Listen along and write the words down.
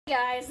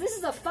Guys, this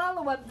is a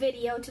follow-up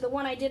video to the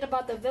one I did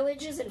about the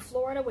Villages in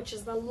Florida, which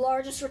is the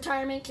largest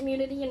retirement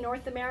community in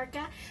North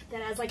America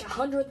that has like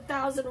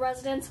 100,000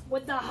 residents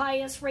with the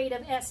highest rate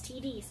of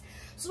STDs.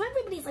 So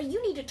everybody's like,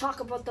 you need to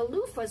talk about the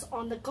loofahs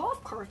on the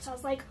golf carts. I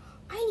was like,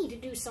 I need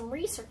to do some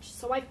research.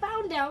 So I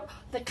found out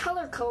the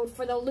color code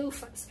for the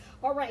loofahs.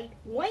 All right,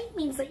 white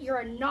means that you're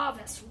a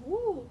novice.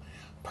 Woo!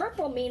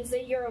 Purple means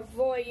that you're a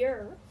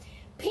voyeur.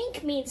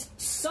 Pink means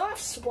soft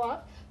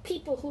swap,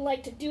 people who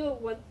like to do it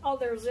with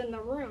others in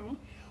the room.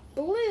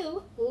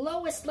 Blue,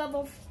 lowest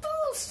level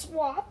full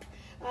swap,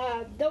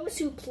 those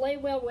who play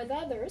well with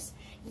others.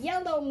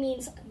 Yellow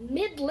means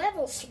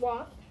mid-level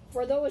swap,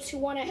 for those who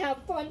want to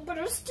have fun but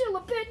are still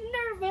a bit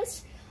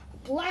nervous.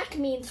 Black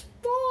means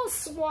full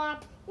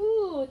swap.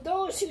 Ooh,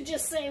 those who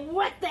just say,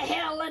 what the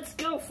hell, let's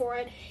go for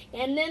it.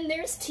 And then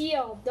there's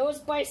teal, those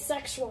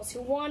bisexuals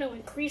who want to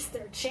increase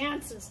their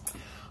chances.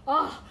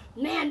 Oh,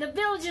 man, the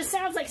Villages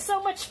sounds like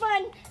so much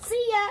fun.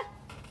 See ya!